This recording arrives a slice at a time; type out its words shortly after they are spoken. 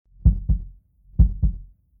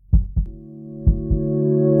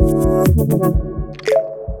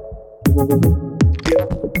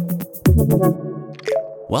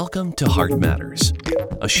Welcome to Heart Matters,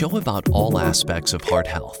 a show about all aspects of heart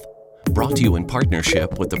health, brought to you in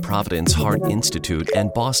partnership with the Providence Heart Institute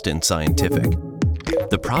and Boston Scientific.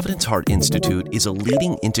 The Providence Heart Institute is a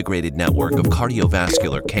leading integrated network of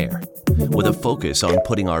cardiovascular care, with a focus on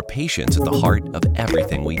putting our patients at the heart of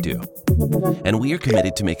everything we do. And we are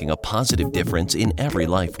committed to making a positive difference in every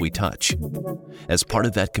life we touch. As part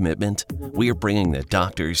of that commitment, we are bringing the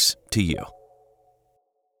doctors to you.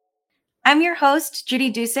 I'm your host,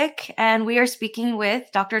 Judy Ducsik, and we are speaking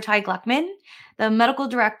with Dr. Gluckman, the Medical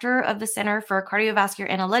Director of the Center for Cardiovascular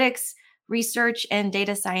Analytics, Research and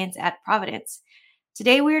Data Science at Providence.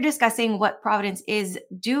 Today, we are discussing what Providence is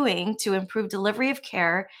doing to improve delivery of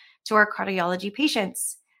care to our cardiology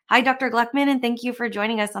patients. Hi, Dr. Gluckman, and thank you for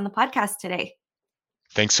joining us on the podcast today.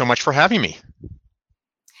 Thanks so much for having me.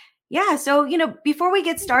 Yeah, so, before we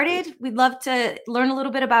get started, we'd love to learn a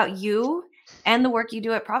little bit about you and the work you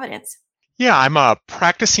do at Providence. Yeah, I'm a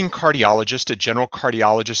practicing cardiologist, a general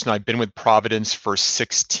cardiologist, and I've been with Providence for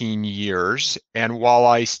 16 years. And while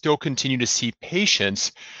I still continue to see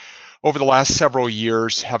patients, over the last several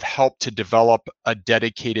years have helped to develop a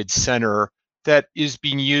dedicated center that is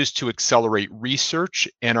being used to accelerate research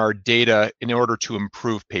and our data in order to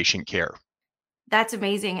improve patient care. That's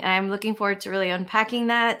amazing. And I'm looking forward to really unpacking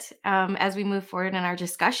that as we move forward in our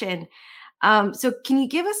discussion. So can you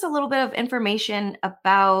give us a little bit of information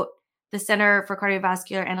about the Center for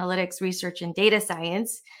Cardiovascular Analytics, Research and Data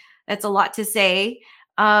Science? That's a lot to say.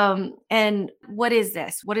 And what is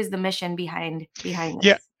this? What is the mission behind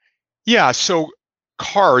this? Yeah. So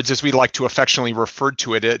CARDS, as we like to affectionately refer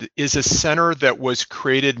to it, it is a center that was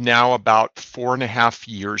created now about 4.5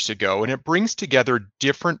 years ago, and it brings together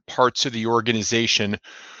different parts of the organization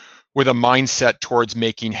with a mindset towards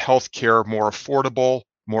making healthcare more affordable,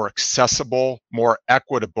 more accessible, more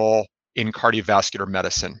equitable in cardiovascular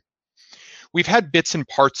medicine. We've had bits and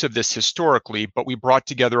parts of this historically, but we brought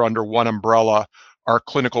together under one umbrella our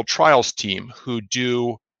clinical trials team, who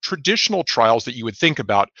do traditional trials that you would think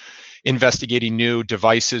about, investigating new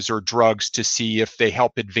devices or drugs to see if they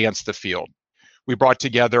help advance the field. We brought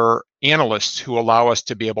together analysts who allow us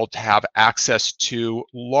to be able to have access to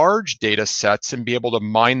large data sets and be able to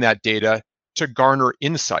mine that data to garner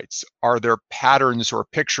insights. Are there patterns or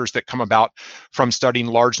pictures that come about from studying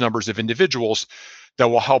large numbers of individuals that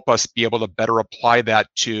will help us be able to better apply that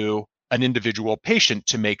to an individual patient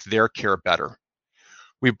to make their care better?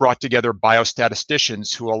 We've brought together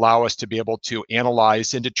biostatisticians who allow us to be able to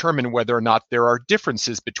analyze and determine whether or not there are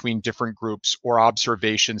differences between different groups or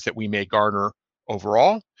observations that we may garner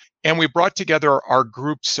overall. And we brought together our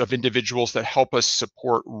groups of individuals that help us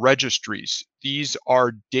support registries. These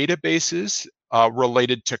are databases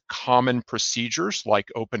related to common procedures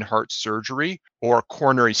like open heart surgery or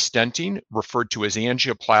coronary stenting, referred to as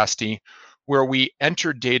angioplasty, where we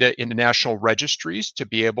enter data into national registries to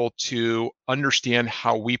be able to understand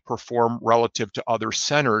how we perform relative to other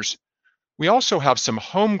centers. We also have some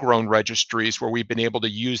homegrown registries where we've been able to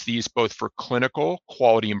use these both for clinical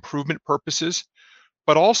quality improvement purposes,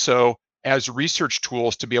 but also as research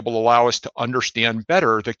tools to be able to allow us to understand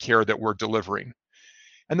better the care that we're delivering.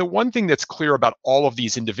 And the one thing that's clear about all of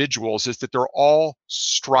these individuals is that they're all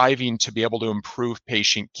striving to be able to improve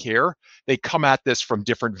patient care. They come at this from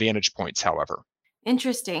different vantage points, however.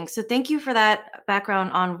 Interesting. So thank you for that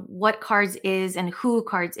background on what CARDS is and who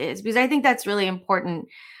CARDS is, because I think that's really important,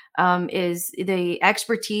 is the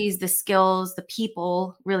expertise, the skills, the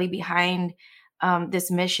people really behind this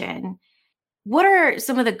mission. What are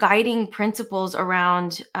some of the guiding principles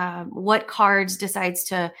around what CARDS decides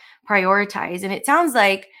to prioritize? And it sounds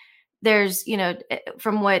like there's,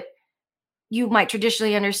 from what you might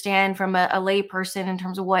traditionally understand from a lay person in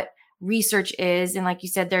terms of what research is. And like you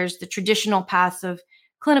said, there's the traditional paths of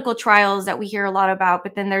clinical trials that we hear a lot about,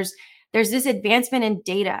 but then there's this advancement in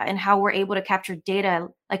data and how we're able to capture data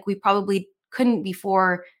like we probably couldn't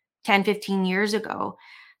before 10, 15 years ago.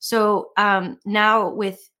 So now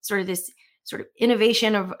with sort of this sort of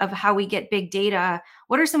innovation of how we get big data,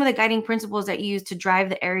 what are some of the guiding principles that you use to drive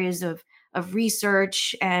the areas of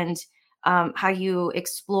research and how you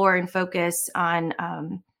explore and focus on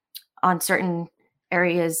certain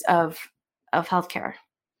areas of healthcare?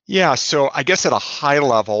 Yeah, so I guess at a high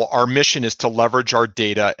level, our mission is to leverage our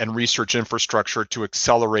data and research infrastructure to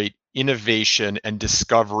accelerate innovation and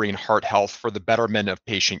discovery in heart health for the betterment of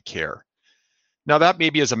patient care. Now, that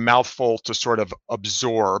maybe is a mouthful to sort of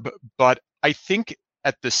absorb, but I think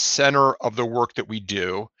at the center of the work that we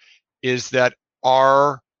do is that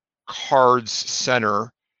our CARDS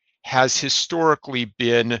Center has historically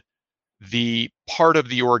been the part of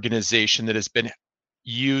the organization that has been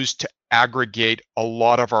used to aggregate a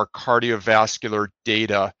lot of our cardiovascular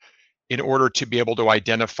data in order to be able to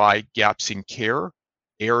identify gaps in care,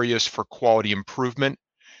 areas for quality improvement,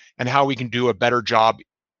 and how we can do a better job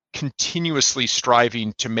continuously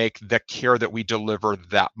striving to make the care that we deliver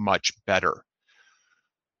that much better.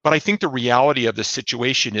 But I think the reality of the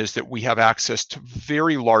situation is that we have access to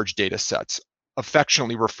very large data sets,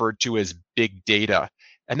 affectionately referred to as big data.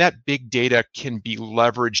 And that big data can be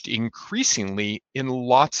leveraged increasingly in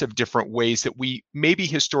lots of different ways that we maybe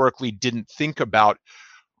historically didn't think about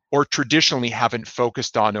or traditionally haven't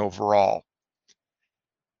focused on overall.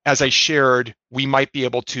 As I shared, we might be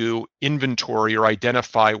able to inventory or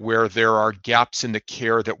identify where there are gaps in the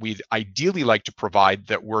care that we'd ideally like to provide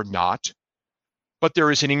that we're not. But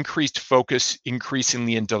there is an increased focus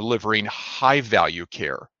increasingly in delivering high value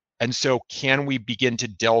care. And so can we begin to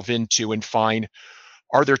delve into and find,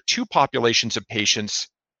 are there two populations of patients,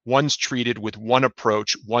 one's treated with one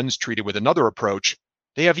approach, one's treated with another approach?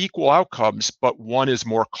 They have equal outcomes, but one is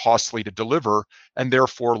more costly to deliver and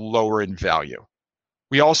therefore lower in value.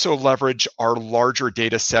 We also leverage our larger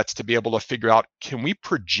data sets to be able to figure out, can we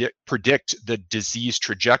predict the disease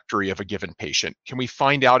trajectory of a given patient? Can we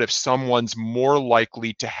find out if someone's more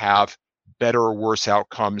likely to have better or worse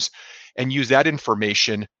outcomes and use that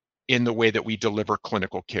information in the way that we deliver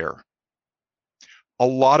clinical care? A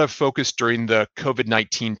lot of focus during the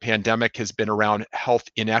COVID-19 pandemic has been around health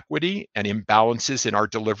inequity and imbalances in our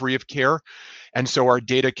delivery of care. And so our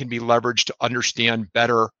data can be leveraged to understand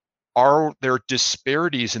better, are there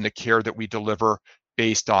disparities in the care that we deliver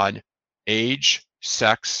based on age,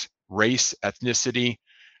 sex, race, ethnicity,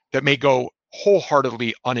 that may go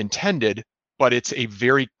wholeheartedly unintended, but it's a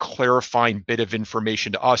very clarifying bit of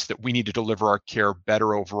information to us that we need to deliver our care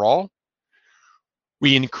better overall.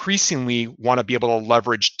 We increasingly want to be able to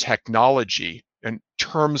leverage technology, and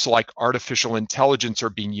terms like artificial intelligence are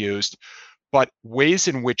being used, but ways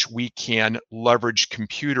in which we can leverage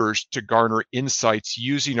computers to garner insights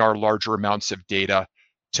using our larger amounts of data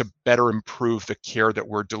to better improve the care that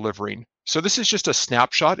we're delivering. So this is just a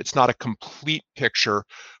snapshot. It's not a complete picture,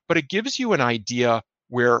 but it gives you an idea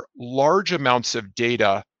where large amounts of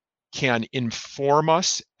data can inform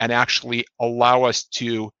us and actually allow us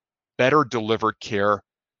to better deliver care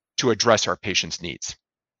to address our patients' needs.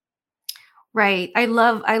 Right. I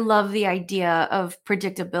love the idea of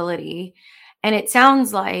predictability. And it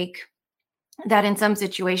sounds like that in some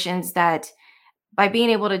situations that by being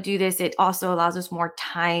able to do this, it also allows us more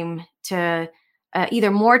time to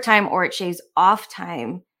either more time or it shaves off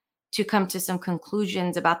time to come to some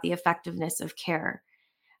conclusions about the effectiveness of care.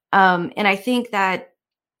 And I think that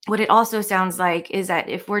what it also sounds like is that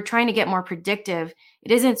if we're trying to get more predictive,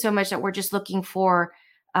 it isn't so much that we're just looking for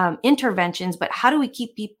interventions, but how do we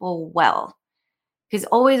keep people well? Because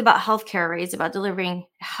always about healthcare, right? It's about delivering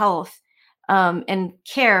health and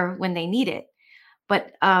care when they need it.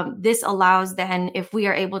 But this allows then, if we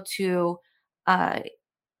are able to uh,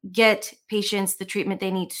 get patients the treatment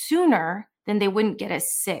they need sooner, then they wouldn't get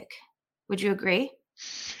as sick. Would you agree?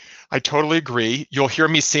 I totally agree. You'll hear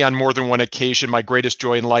me say on more than one occasion, my greatest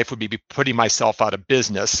joy in life would be putting myself out of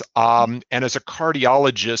business. And as a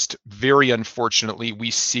cardiologist, very unfortunately,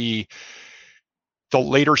 we see the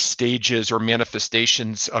later stages or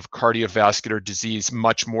manifestations of cardiovascular disease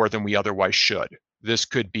much more than we otherwise should. This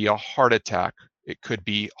could be a heart attack, it could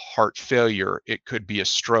be heart failure, it could be a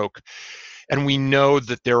stroke. And we know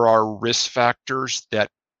that there are risk factors that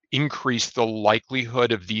increase the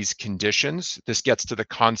likelihood of these conditions. This gets to the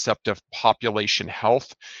concept of population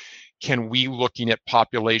health. Can we, looking at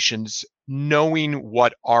populations, knowing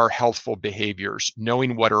what are healthful behaviors,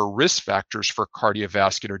 knowing what are risk factors for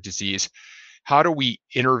cardiovascular disease, how do we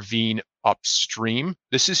intervene upstream?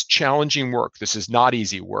 This is challenging work. This is not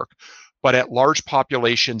easy work. But at large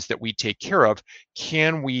populations that we take care of,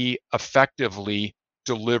 can we effectively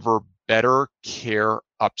deliver better care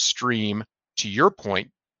upstream, to your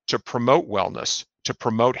point, to promote wellness, to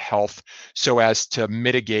promote health, so as to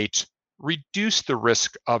mitigate, reduce the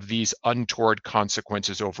risk of these untoward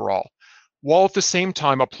consequences overall, while at the same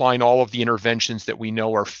time applying all of the interventions that we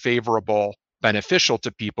know are favorable, beneficial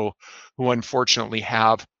to people who unfortunately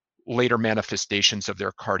have later manifestations of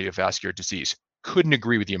their cardiovascular disease. Couldn't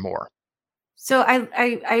agree with you more. So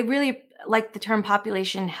I really like the term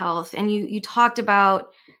population health, and you talked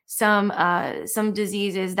about some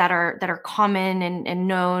diseases that are common and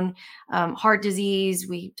known, heart disease.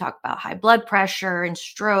 We talked about high blood pressure and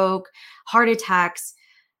stroke, heart attacks,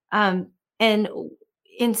 and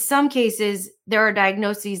in some cases there are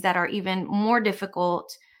diagnoses that are even more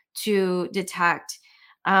difficult to detect,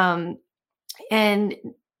 and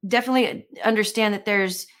definitely understand that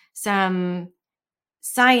there's some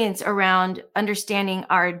science around understanding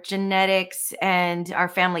our genetics and our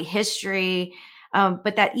family history,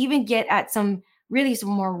 but that even get at some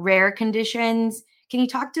more rare conditions. Can you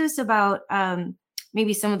talk to us about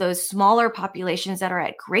maybe some of those smaller populations that are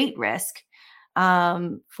at great risk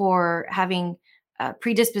for having a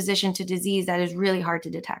predisposition to disease that is really hard to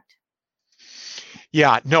detect?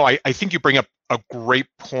 Yeah, no, I think you bring up a great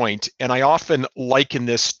point, and I often liken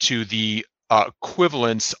this to the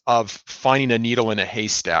equivalence of finding a needle in a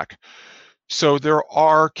haystack. So there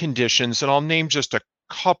are conditions, and I'll name just a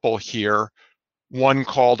couple here. One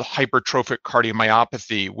called hypertrophic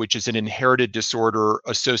cardiomyopathy, which is an inherited disorder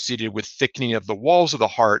associated with thickening of the walls of the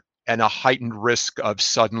heart and a heightened risk of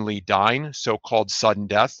suddenly dying, so-called sudden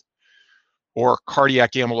death, or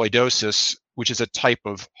cardiac amyloidosis, which is a type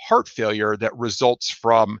of heart failure that results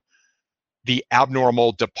from the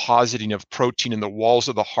abnormal depositing of protein in the walls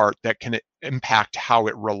of the heart that can impact how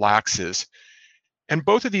it relaxes. And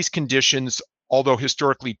both of these conditions, although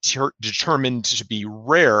historically determined to be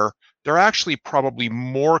rare, they're actually probably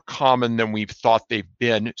more common than we've thought they've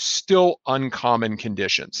been, still uncommon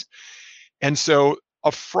conditions. And so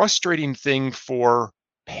a frustrating thing for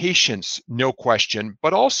patients, no question,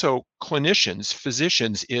 but also clinicians,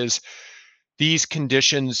 physicians, is these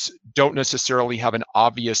conditions don't necessarily have an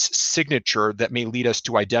obvious signature that may lead us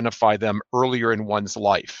to identify them earlier in one's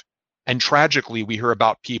life. And tragically, we hear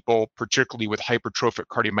about people, particularly with hypertrophic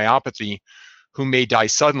cardiomyopathy, who may die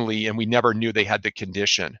suddenly and we never knew they had the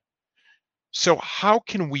condition. So, how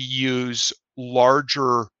can we use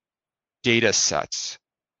larger data sets,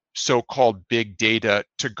 so called big data,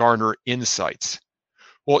 to garner insights?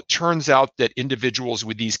 Well, it turns out that individuals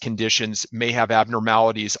with these conditions may have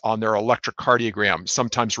abnormalities on their electrocardiogram,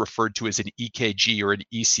 sometimes referred to as an EKG or an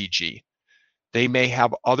ECG. They may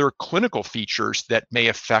have other clinical features that may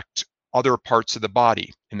affect other parts of the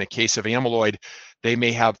body. In the case of amyloid, they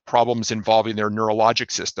may have problems involving their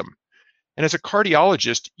neurologic system. And as a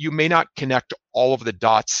cardiologist, you may not connect all of the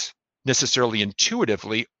dots necessarily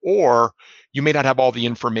intuitively, or you may not have all the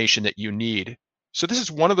information that you need. So this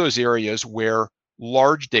is one of those areas where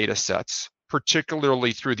large data sets,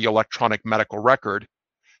 particularly through the electronic medical record,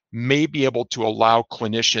 may be able to allow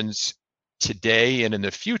clinicians today and in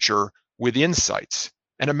the future with insights.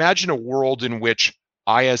 And imagine a world in which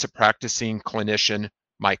I, as a practicing clinician,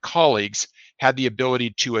 my colleagues, had the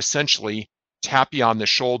ability to essentially tap you on the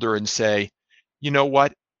shoulder and say, you know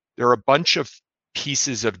what, there are a bunch of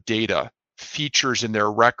pieces of data, features in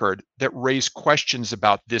their record that raise questions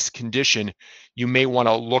about this condition. You may want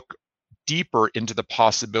to look deeper into the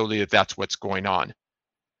possibility that that's what's going on.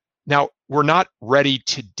 Now, we're not ready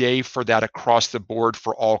today for that across the board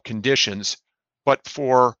for all conditions, but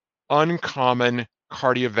for uncommon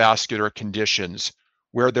cardiovascular conditions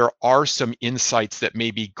where there are some insights that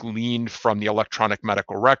may be gleaned from the electronic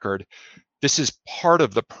medical record, this is part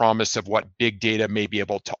of the promise of what big data may be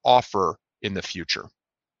able to offer in the future.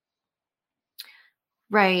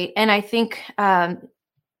 Right. And I think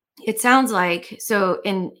it sounds like, so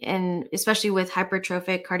in especially with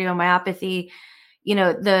hypertrophic cardiomyopathy,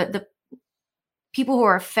 the people who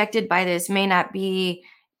are affected by this may not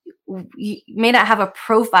have a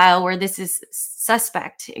profile where this is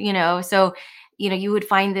suspect, so you would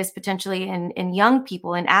find this potentially in young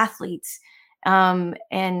people and athletes. And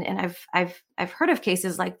I've heard of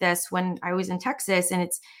cases like this when I was in Texas, and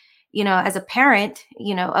it's, as a parent,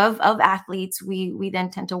 of athletes, we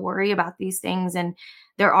then tend to worry about these things, and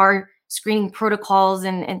there are screening protocols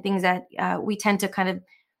and things that we tend to kind of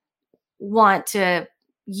want to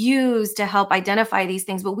use to help identify these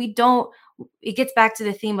things, but it gets back to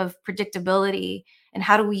the theme of predictability and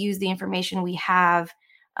how do we use the information we have,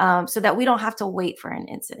 so that we don't have to wait for an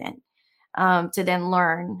incident to then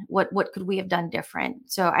learn what could we have done different.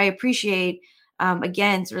 So I appreciate,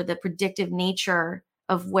 again, sort of the predictive nature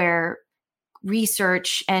of where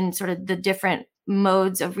research and sort of the different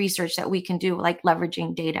modes of research that we can do, like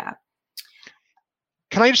leveraging data.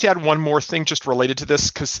 Can I just add one more thing just related to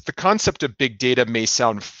this? Because the concept of big data may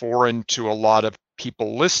sound foreign to a lot of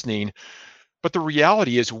people listening, but the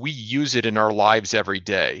reality is we use it in our lives every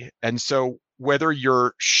day. And so whether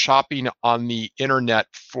you're shopping on the internet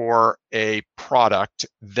for a product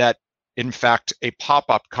that, in fact, a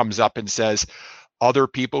pop-up comes up and says, other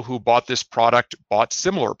people who bought this product bought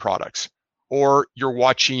similar products, or you're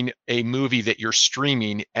watching a movie that you're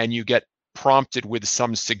streaming and you get prompted with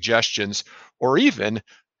some suggestions, or even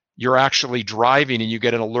you're actually driving and you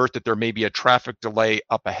get an alert that there may be a traffic delay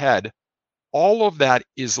up ahead. All of that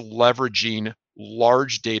is leveraging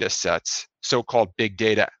large data sets, so-called big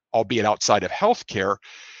data, albeit outside of healthcare,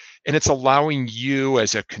 And it's allowing you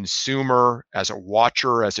as a consumer, as a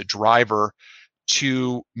watcher, as a driver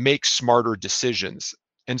to make smarter decisions.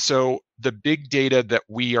 And so the big data that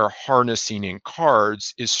we are harnessing in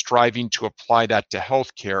cards is striving to apply that to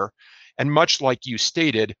healthcare. And much like you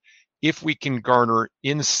stated, if we can garner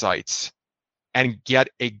insights and get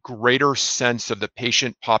a greater sense of the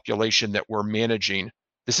patient population that we're managing,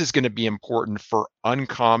 this is going to be important for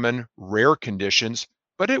uncommon, rare conditions,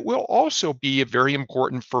 but it will also be very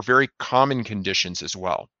important for very common conditions as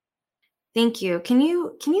well. Thank you. Can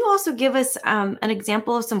you also give us an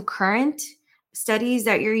example of some current studies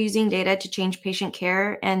that you're using data to change patient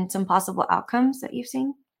care and some possible outcomes that you've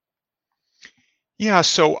seen? Yeah,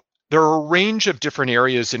 so there are a range of different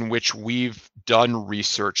areas in which we've done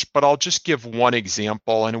research, but I'll just give one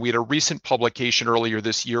example. And we had a recent publication earlier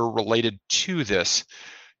this year related to this.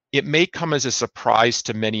 It may come as a surprise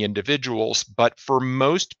to many individuals, but for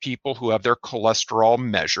most people who have their cholesterol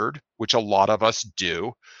measured, which a lot of us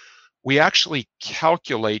do, we actually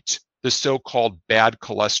calculate the so-called bad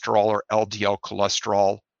cholesterol or LDL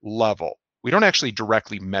cholesterol level. We don't actually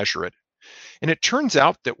directly measure it. And it turns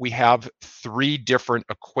out that we have three different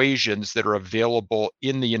equations that are available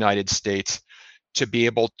in the United States to be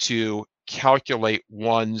able to calculate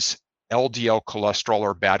one's LDL cholesterol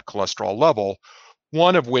or bad cholesterol level,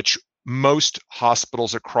 one of which most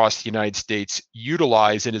hospitals across the United States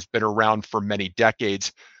utilize and has been around for many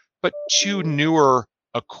decades, but two newer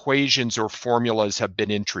equations or formulas have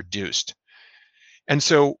been introduced. And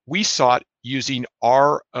so we sought, using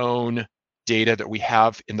our own data that we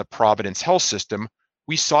have in the Providence Health System,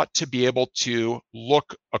 we sought to be able to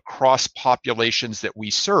look across populations that we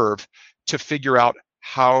serve to figure out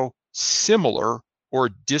how similar or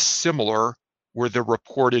dissimilar were the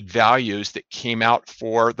reported values that came out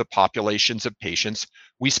for the populations of patients.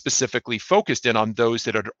 We specifically focused in on those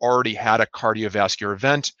that had already had a cardiovascular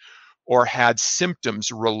event or had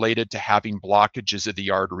symptoms related to having blockages of the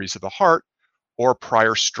arteries of the heart, or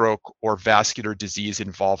prior stroke or vascular disease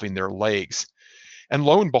involving their legs. And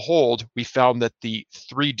lo and behold, we found that the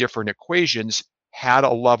three different equations had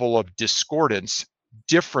a level of discordance,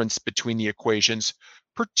 difference between the equations,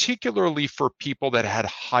 particularly for people that had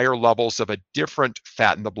higher levels of a different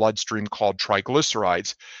fat in the bloodstream called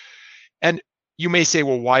triglycerides. And you may say,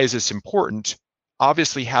 well, why is this important?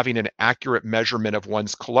 Obviously, having an accurate measurement of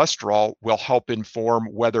one's cholesterol will help inform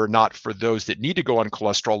whether or not, for those that need to go on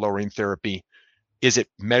cholesterol lowering therapy, is it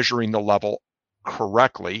measuring the level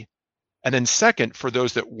correctly? And then second, for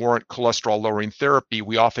those that warrant cholesterol lowering therapy,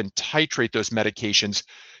 we often titrate those medications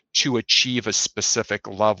to achieve a specific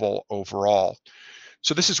level overall.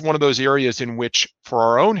 So this is one of those areas in which, for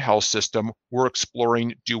our own health system, we're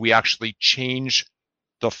exploring, do we actually change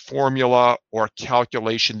the formula or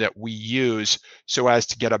calculation that we use so as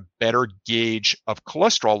to get a better gauge of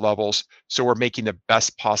cholesterol levels, so we're making the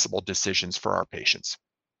best possible decisions for our patients.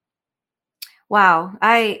 Wow,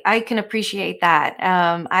 I can appreciate that.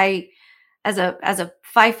 I as a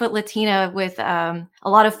 5 foot Latina with a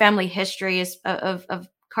lot of family history of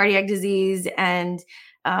cardiac disease and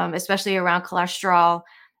especially around cholesterol,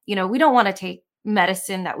 we don't want to take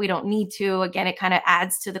medicine that we don't need to. Again, it kind of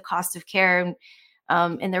adds to the cost of care,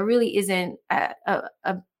 and there really isn't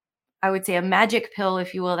I would say a magic pill,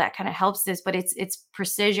 if you will, that kind of helps this, but it's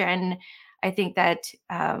precision. I think that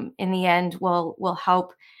in the end will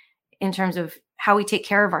help in terms of how we take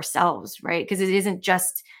care of ourselves, right? Because it isn't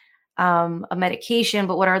just a medication,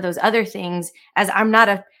 but what are those other things? As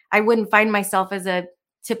I wouldn't find myself as a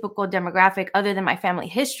typical demographic other than my family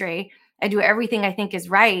history. I do everything I think is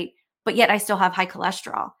right, but yet I still have high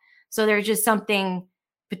cholesterol. So there's just something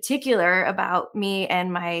particular about me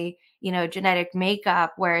and my, genetic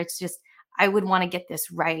makeup where it's just, I would want to get this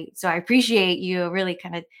right. So I appreciate you really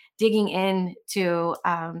kind of digging into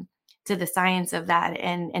to the science of that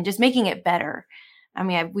and just making it better. I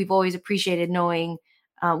mean, we've always appreciated knowing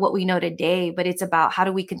what we know today, but it's about how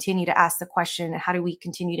do we continue to ask the question and how do we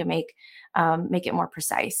continue to make it more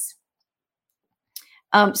precise.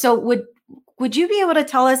 So would you be able to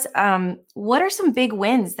tell us what are some big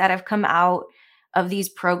wins that have come out of these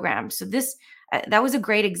programs? So that was a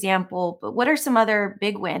great example, but what are some other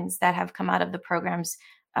big wins that have come out of the programs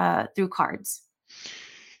through cards?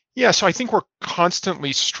 Yeah, so I think we're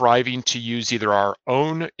constantly striving to use either our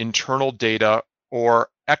own internal data or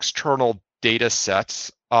external data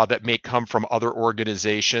sets that may come from other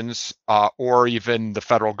organizations or even the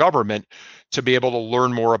federal government to be able to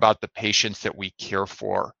learn more about the patients that we care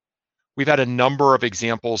for. We've had a number of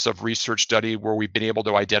examples of research study where we've been able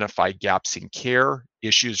to identify gaps in care,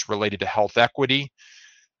 issues related to health equity.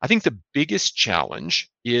 I think the biggest challenge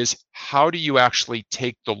is, how do you actually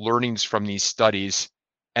take the learnings from these studies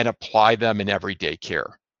and apply them in everyday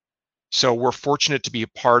care. So we're fortunate to be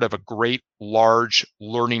a part of a great, large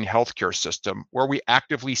learning healthcare system where we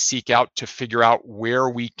actively seek out to figure out where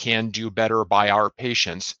we can do better by our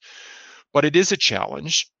patients. But it is a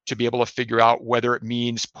challenge to be able to figure out whether it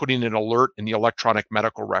means putting an alert in the electronic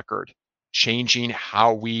medical record, changing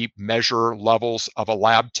how we measure levels of a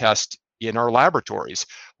lab test in our laboratories,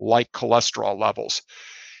 like cholesterol levels.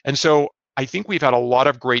 And so I think we've had a lot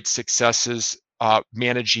of great successes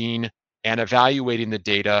managing and evaluating the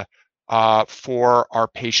data for our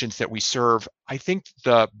patients that we serve. I think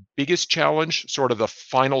the biggest challenge, sort of the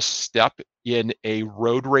final step in a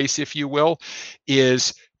road race, if you will,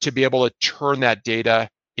 is to be able to turn that data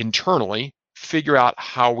internally, figure out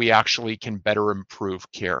how we actually can better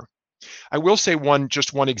improve care. I will say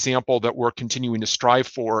just one example that we're continuing to strive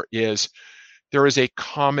for is there is a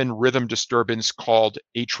common rhythm disturbance called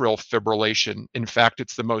atrial fibrillation. In fact,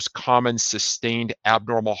 it's the most common sustained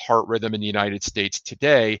abnormal heart rhythm in the United States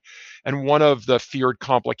today. And one of the feared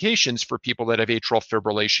complications for people that have atrial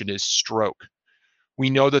fibrillation is stroke. We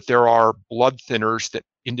know that there are blood thinners that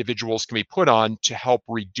individuals can be put on to help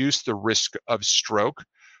reduce the risk of stroke.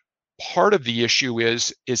 Part of the issue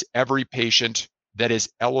is every patient that is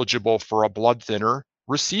eligible for a blood thinner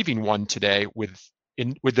receiving one today with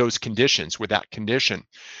those conditions, with that condition.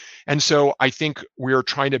 And so I think we're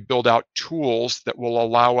trying to build out tools that will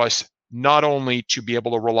allow us not only to be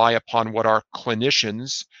able to rely upon what our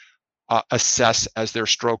clinicians assess as their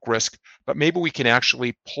stroke risk, but maybe we can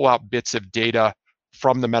actually pull out bits of data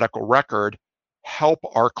from the medical record, help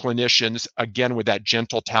our clinicians, again, with that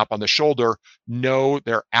gentle tap on the shoulder, know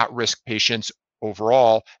they're at-risk patients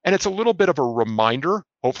overall. And it's a little bit of a reminder,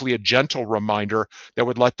 hopefully a gentle reminder, that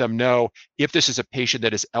would let them know if this is a patient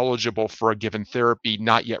that is eligible for a given therapy,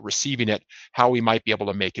 not yet receiving it, how we might be able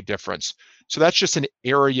to make a difference. So that's just an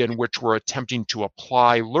area in which we're attempting to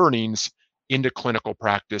apply learnings into clinical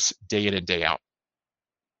practice day in and day out.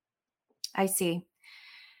 I see.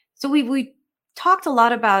 So we talked a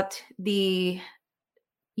lot about the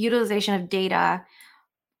utilization of data,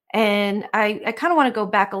 and I kind of want to go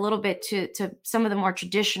back a little bit to some of the more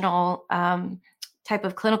traditional type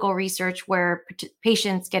of clinical research where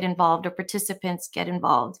patients get involved or participants get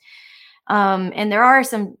involved. And there are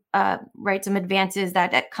some some advances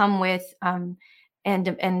that come with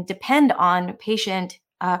and depend on patient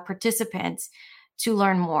participants to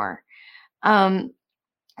learn more.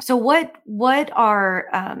 So what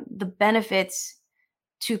are the benefits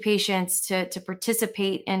to patients to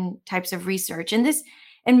participate in types of research?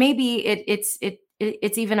 And maybe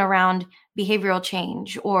it's even around behavioral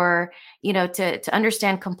change, or to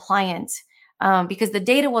understand compliance, because the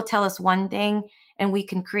data will tell us one thing, and we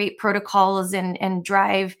can create protocols and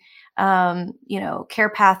drive care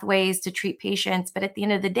pathways to treat patients. But at the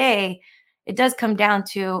end of the day, it does come down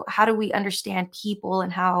to how do we understand people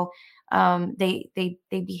and how they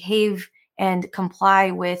behave and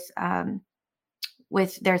comply with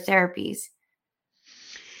their therapies.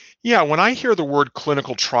 Yeah, when I hear the word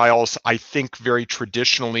clinical trials, I think very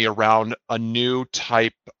traditionally around a new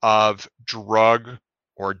type of drug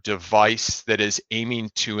or device that is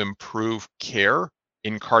aiming to improve care.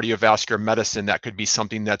 In cardiovascular medicine, that could be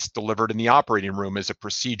something that's delivered in the operating room as a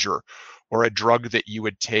procedure, or a drug that you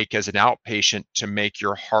would take as an outpatient to make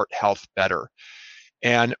your heart health better.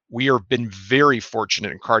 And we have been very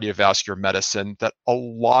fortunate in cardiovascular medicine that a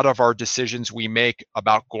lot of our decisions we make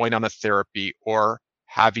about going on a therapy or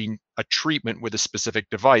having a treatment with a specific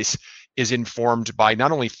device is informed by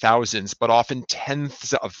not only thousands, but often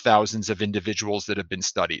tens of thousands of individuals that have been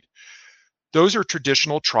studied. Those are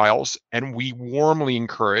traditional trials, and we warmly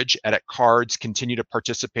encourage and at Cards continue to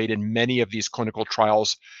participate in many of these clinical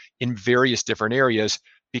trials in various different areas,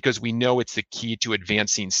 because we know it's the key to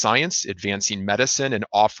advancing science, advancing medicine, and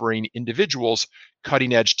offering individuals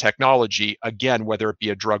cutting edge technology, again, whether it be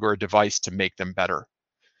a drug or a device, to make them better.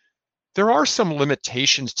 There are some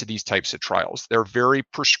limitations to these types of trials. They're very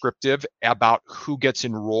prescriptive about who gets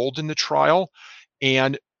enrolled in the trial,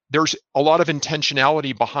 and there's a lot of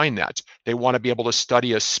intentionality behind that. They want to be able to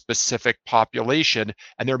study a specific population,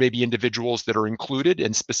 and there may be individuals that are included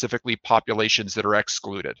and specifically populations that are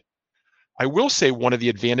excluded. I will say one of the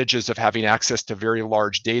advantages of having access to very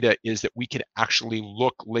large data is that we can actually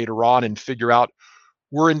look later on and figure out,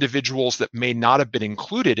 were individuals that may not have been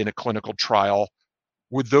included in a clinical trial,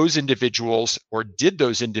 would those individuals, or did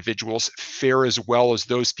those individuals fare as well as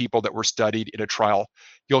those people that were studied in a trial?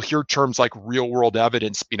 You'll hear terms like real world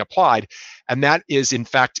evidence being applied. And that is, in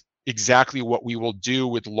fact, exactly what we will do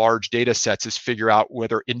with large data sets, is figure out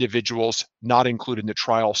whether individuals not included in the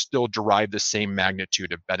trial still derive the same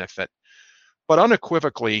magnitude of benefit. But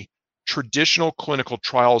unequivocally, Traditional clinical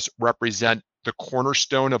trials represent the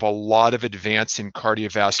cornerstone of a lot of advance in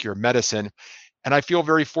cardiovascular medicine. And I feel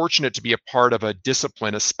very fortunate to be a part of a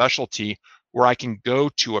discipline, a specialty, where I can go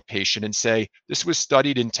to a patient and say, this was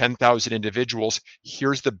studied in 10,000 individuals.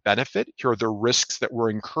 Here's the benefit. Here are the risks that were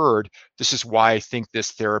incurred. This is why I think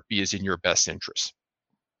this therapy is in your best interest.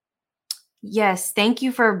 Yes, thank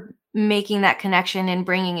you for making that connection and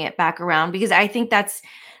bringing it back around, because I think that's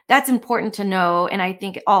important to know, and I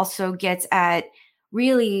think it also gets at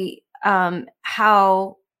really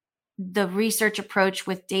how the research approach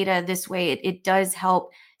with data this way, it does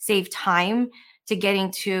help save time to getting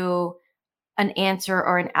to an answer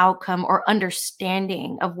or an outcome or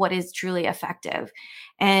understanding of what is truly effective.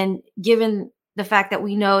 And given the fact that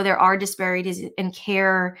we know there are disparities in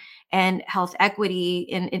care and health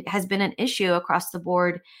equity, and it has been an issue across the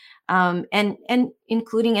board, and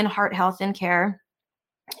including in heart health and care.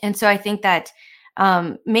 And so I think that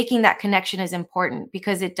making that connection is important,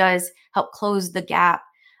 because it does help close the gap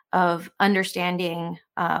of understanding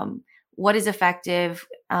what is effective,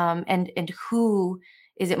 and who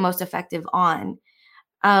is it most effective on.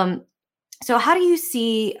 Um, so how do you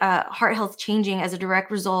see heart health changing as a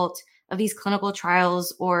direct result of these clinical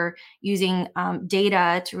trials, or using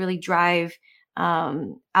data to really drive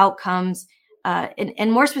outcomes,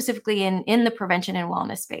 and more specifically in the prevention and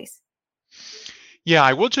wellness space? Yeah,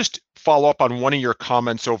 I will just follow up on one of your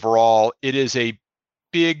comments overall. It is a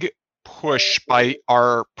big push by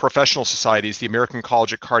our professional societies, the American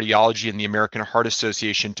College of Cardiology and the American Heart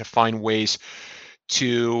Association, to find ways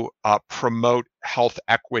to promote health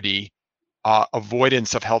equity,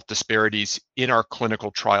 avoidance of health disparities in our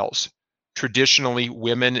clinical trials. Traditionally,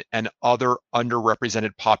 women and other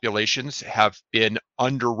underrepresented populations have been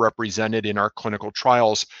underrepresented in our clinical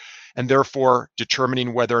trials, and therefore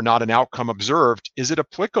determining whether or not an outcome observed, is it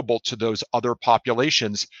applicable to those other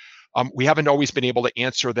populations? We haven't always been able to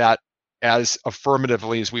answer that as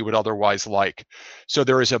affirmatively as we would otherwise like. So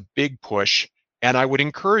there is a big push, and I would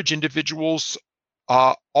encourage individuals,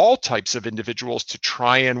 all types of individuals, to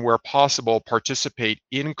try and, where possible, participate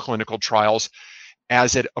in clinical trials,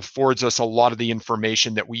 as it affords us a lot of the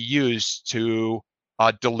information that we use to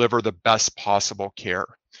deliver the best possible care.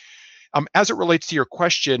 As it relates to your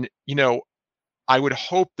question, I would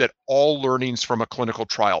hope that all learnings from a clinical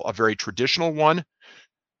trial, a very traditional one,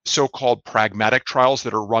 so-called pragmatic trials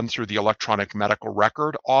that are run through the electronic medical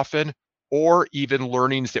record often, or even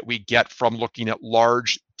learnings that we get from looking at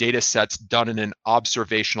large data sets done in an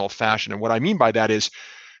observational fashion. And what I mean by that is,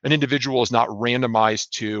 an individual is not randomized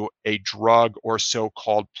to a drug or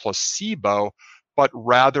so-called placebo, but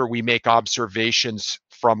rather we make observations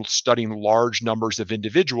from studying large numbers of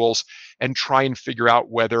individuals and try and figure out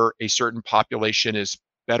whether a certain population is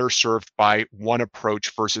better served by one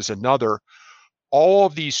approach versus another. All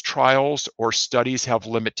of these trials or studies have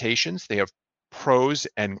limitations. They have pros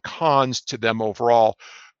and cons to them overall,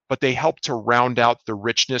 but they help to round out the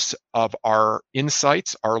richness of our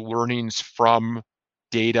insights, our learnings from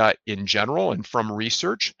data in general and from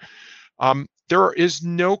research. There is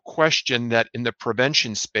no question that in the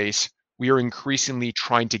prevention space, we are increasingly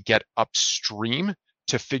trying to get upstream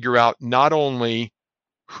to figure out not only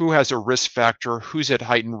who has a risk factor, who's at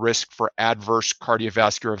heightened risk for adverse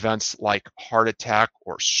cardiovascular events like heart attack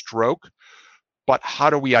or stroke, but how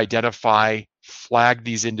do we identify, flag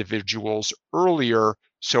these individuals earlier,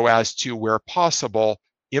 so as to, where possible,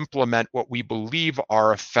 implement what we believe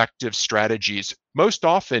are effective strategies, most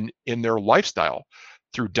often in their lifestyle,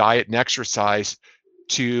 through diet and exercise,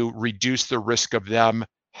 to reduce the risk of them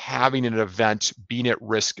having an event, being at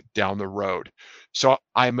risk down the road. So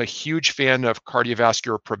I'm a huge fan of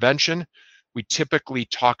cardiovascular prevention. We typically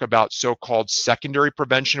talk about so-called secondary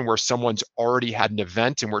prevention, where someone's already had an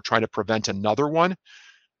event and we're trying to prevent another one.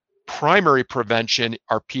 Primary prevention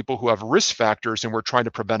are people who have risk factors and we're trying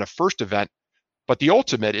to prevent a first event. But the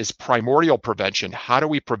ultimate is primordial prevention. How do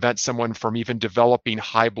we prevent someone from even developing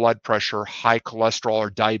high blood pressure, high cholesterol, or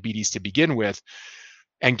diabetes to begin with?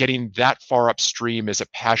 And getting that far upstream is a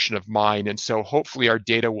passion of mine. And so hopefully our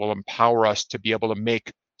data will empower us to be able to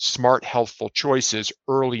make smart, healthful choices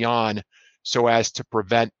early on, so as to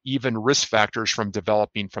prevent even risk factors from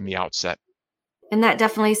developing from the outset. And that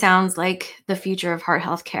definitely sounds like the future of heart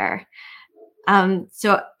health care.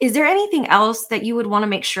 So is there anything else that you would want to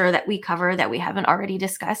make sure that we cover that we haven't already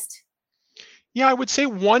discussed? Yeah, I would say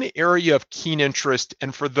one area of keen interest,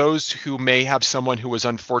 and for those who may have someone who was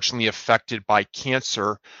unfortunately affected by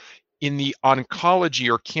cancer, in the oncology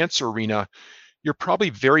or cancer arena, you're probably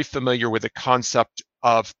very familiar with the concept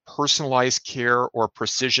of personalized care or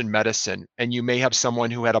precision medicine, and you may have someone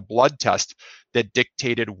who had a blood test that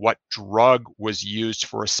dictated what drug was used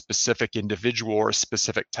for a specific individual or a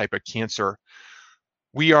specific type of cancer.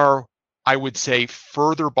 We are, I would say,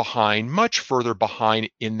 further behind, much further behind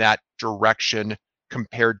in that direction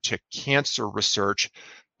compared to cancer research.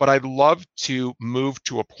 But I'd love to move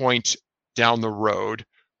to a point down the road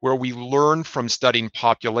where we learn from studying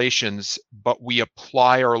populations, but we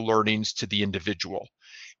apply our learnings to the individual.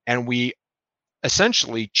 And we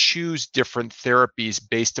essentially choose different therapies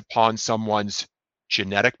based upon someone's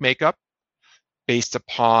genetic makeup, based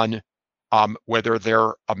upon whether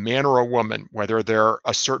they're a man or a woman, whether they're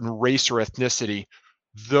a certain race or ethnicity.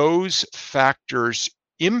 Those factors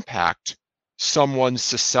impact someone's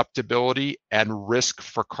susceptibility and risk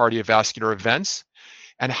for cardiovascular events.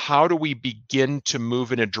 And how do we begin to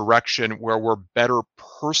move in a direction where we're better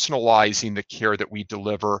personalizing the care that we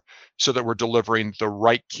deliver so that we're delivering the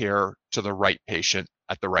right care to the right patient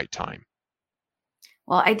at the right time?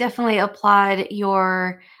 Well, I definitely applaud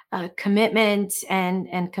your commitment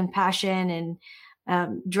and compassion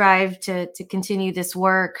and drive to continue this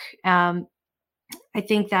work. I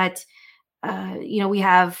think that we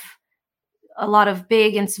have a lot of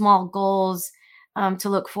big and small goals to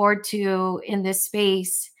look forward to in this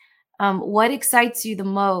space. What excites you the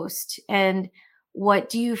most, and what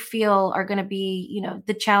do you feel are going to be,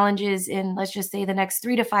 the challenges in, let's just say, the next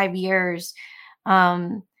 3 to 5 years?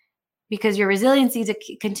 Um, because your resiliency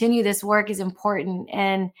to continue this work is important,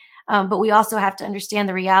 and but we also have to understand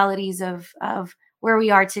the realities of where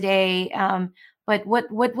we are today. But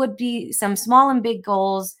what would be some small and big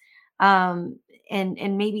goals, um,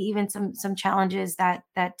 and maybe even some challenges that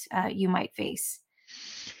you might face?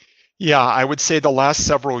 Yeah, I would say the last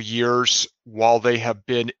several years, while they have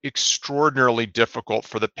been extraordinarily difficult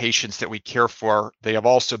for the patients that we care for, they have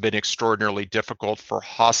also been extraordinarily difficult for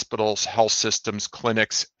hospitals, health systems,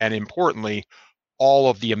 clinics, and importantly, all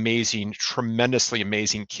of the amazing, tremendously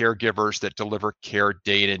amazing caregivers that deliver care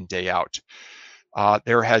day in and day out.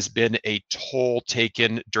 There has been a toll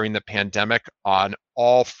taken during the pandemic on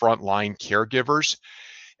all frontline caregivers.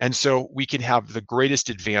 And so we can have the greatest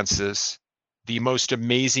advances, the most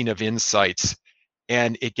amazing of insights,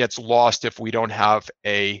 and it gets lost if we don't have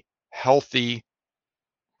a healthy,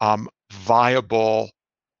 viable,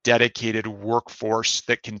 dedicated workforce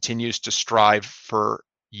that continues to strive for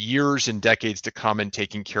years and decades to come and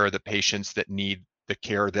taking care of the patients that need the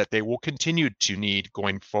care that they will continue to need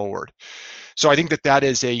going forward. So I think that that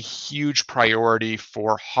is a huge priority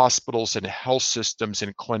for hospitals and health systems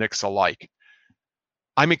and clinics alike.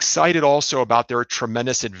 I'm excited also about their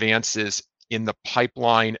tremendous advances in the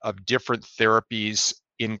pipeline of different therapies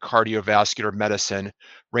in cardiovascular medicine,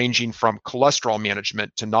 ranging from cholesterol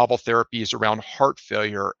management to novel therapies around heart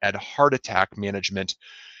failure and heart attack management.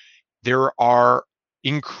 There are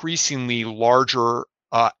increasingly larger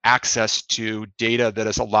access to data that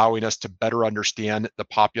is allowing us to better understand the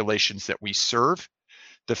populations that we serve.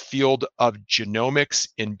 The field of genomics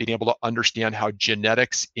and being able to understand how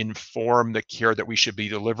genetics inform the care that we should be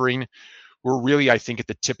delivering. We're really, I think, at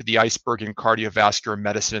the tip of the iceberg in cardiovascular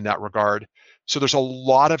medicine in that regard. So there's a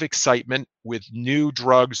lot of excitement with new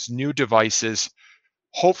drugs, new devices,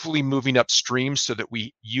 hopefully moving upstream so that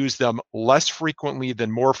we use them less frequently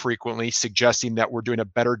than more frequently, suggesting that we're doing a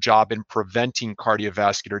better job in preventing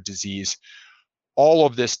cardiovascular disease. All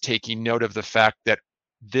of this taking note of the fact that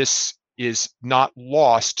this is not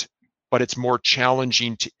lost, but it's more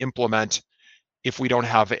challenging to implement if we don't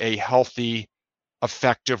have a healthy,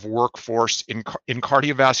 effective workforce in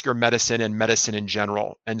cardiovascular medicine and medicine in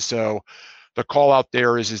general. And so the call out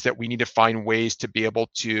there is that we need to find ways to be able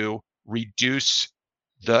to reduce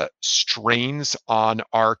the strains on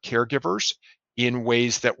our caregivers in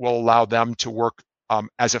ways that will allow them to work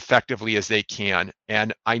as effectively as they can.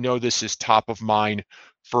 And I know this is top of mind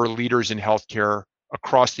for leaders in healthcare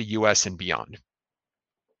across the US and beyond.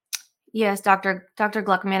 Yes, Dr.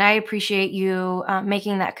 Gluckman, I appreciate you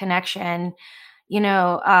making that connection.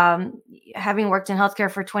 Having worked in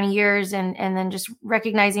healthcare for 20 years and then just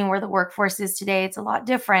recognizing where the workforce is today, it's a lot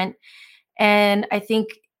different. And I think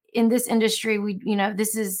in this industry,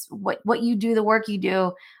 this is what you do, the work you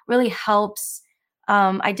do really helps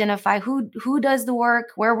identify who does the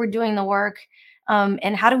work, where we're doing the work,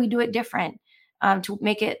 and how do we do it different to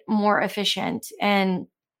make it more efficient. And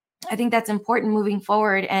I think that's important moving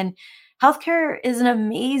forward. And healthcare is an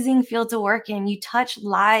amazing field to work in. You touch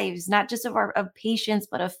lives, not just of patients,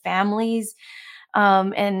 but of families,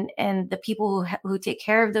 and the people who take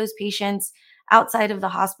care of those patients outside of the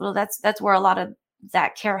hospital. That's where a lot of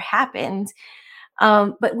that care happens.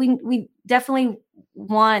 But we definitely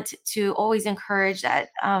want to always encourage that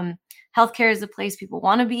healthcare is the place people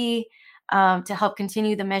want to be, to help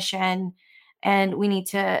continue the mission. And we need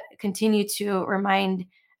to continue to remind,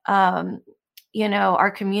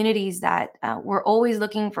 our communities that we're always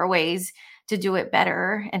looking for ways to do it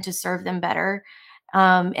better and to serve them better,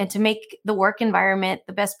 and to make the work environment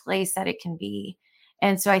the best place that it can be.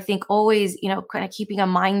 And so I think always, kind of keeping a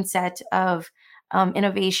mindset of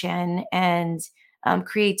innovation and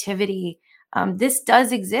creativity. This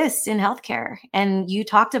does exist in healthcare, and you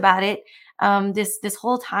talked about it this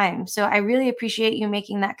whole time. So I really appreciate you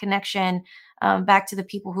making that connection back to the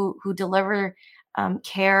people who deliver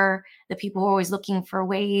care, the people who are always looking for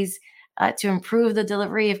ways to improve the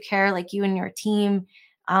delivery of care, like you and your team,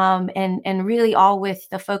 and really all with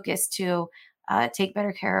the focus to take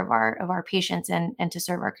better care of our patients and to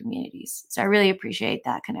serve our communities. So I really appreciate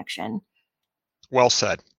that connection. Well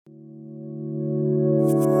said.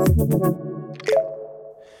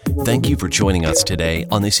 Thank you for joining us today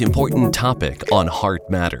on this important topic on Heart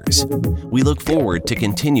Matters. We look forward to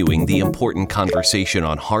continuing the important conversation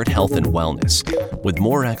on heart health and wellness with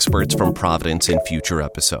more experts from Providence in future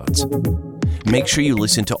episodes. Make sure you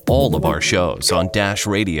listen to all of our shows on Dash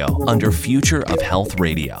Radio under Future of Health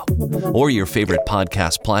Radio or your favorite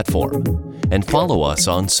podcast platform, and follow us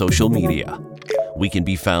on social media. We can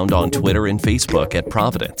be found on Twitter and Facebook at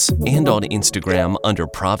Providence and on Instagram under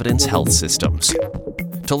Providence Health Systems.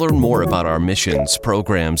 To learn more about our missions,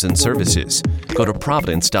 programs, and services, go to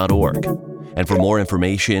providence.org. And for more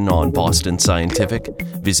information on Boston Scientific,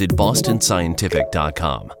 visit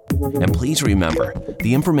bostonscientific.com. And please remember,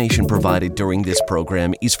 the information provided during this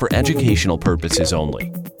program is for educational purposes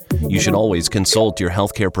only. You should always consult your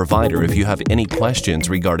healthcare provider if you have any questions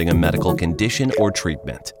regarding a medical condition or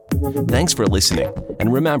treatment. Thanks for listening,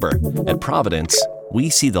 and remember, at Providence, we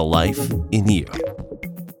see the life in you.